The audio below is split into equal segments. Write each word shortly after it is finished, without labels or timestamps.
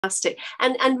Fantastic.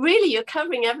 And really you're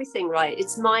covering everything, right?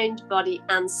 It's mind, body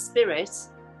and spirit,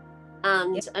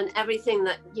 and everything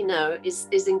that, you know,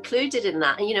 is included in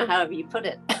that, and, you know, however you put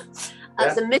it.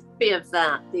 The mystery of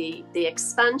that, the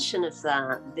expansion of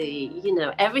that, you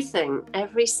know, everything,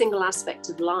 every single aspect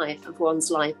of life, of one's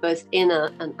life, both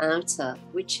inner and outer,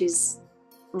 which is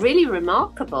really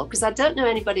remarkable, because I don't know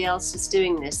anybody else who's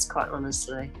doing this, quite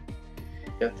honestly.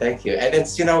 Yeah, thank you. And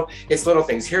it's, you know, it's little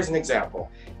things. Here's an example.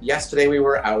 Yesterday we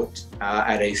were out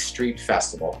at a street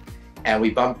festival, and we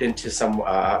bumped into some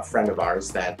friend of ours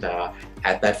that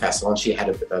at that festival, and she had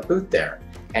a booth there,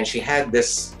 and she had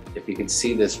this, if you could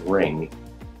see this ring.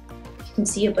 You can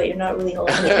see it, but you're not really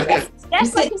holding it.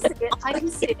 Yes, I can see it. I can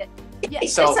see it. Yeah,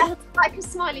 So, it's like a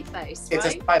smiley face, right? It's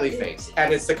a smiley face,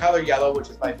 and it's the color yellow, which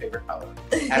is my favorite color.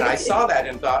 And I saw that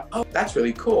and thought, oh, that's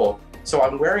really cool. So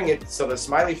I'm wearing it so the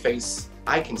smiley face,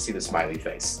 I can see the smiley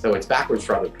face. So it's backwards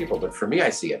for other people, but for me, I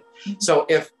see it. So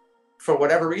if for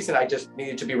whatever reason I just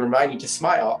needed to be reminded to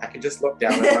smile, I could just look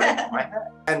down at my head.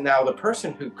 And now the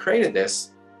person who created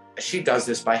this, she does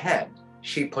this by hand.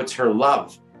 She puts her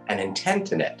love and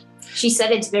intent in it. She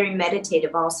said it's very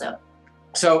meditative also.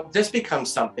 So this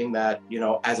becomes something that, you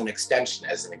know, as an extension,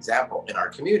 as an example in our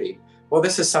community, well,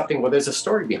 this is something where there's a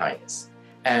story behind this.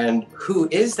 And who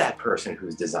is that person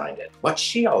who's designed it? What's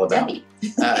she all about?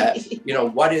 You know,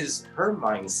 what is her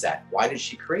mindset? Why did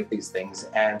she create these things?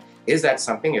 And is that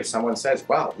something, if someone says,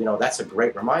 well, you know, that's a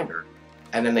great reminder,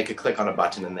 and then they could click on a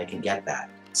button and they can get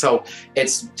that. So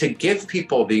it's to give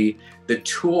people the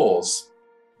tools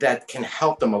that can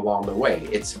help them along the way.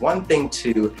 It's one thing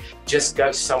to just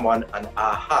give someone an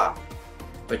aha,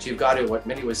 but you've got to, what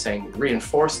Minnie was saying,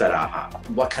 reinforce that aha.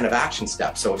 What kind of action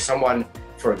steps? So if someone,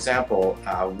 for example,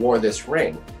 wore this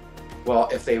ring, well,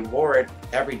 if they wore it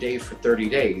every day for 30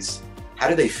 days, how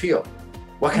do they feel?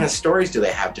 What kind of stories do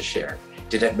they have to share?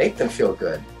 Did it make them feel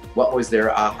good? What was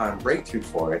their aha and breakthrough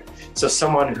for it? So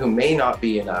someone who may not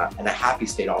be in a happy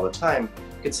state all the time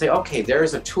could say, okay,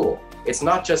 there's a tool. It's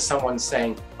not just someone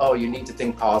saying, oh, you need to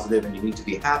think positive and you need to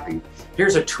be happy.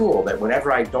 Here's a tool that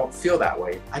whenever I don't feel that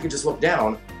way, I can just look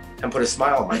down and put a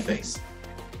smile on my face.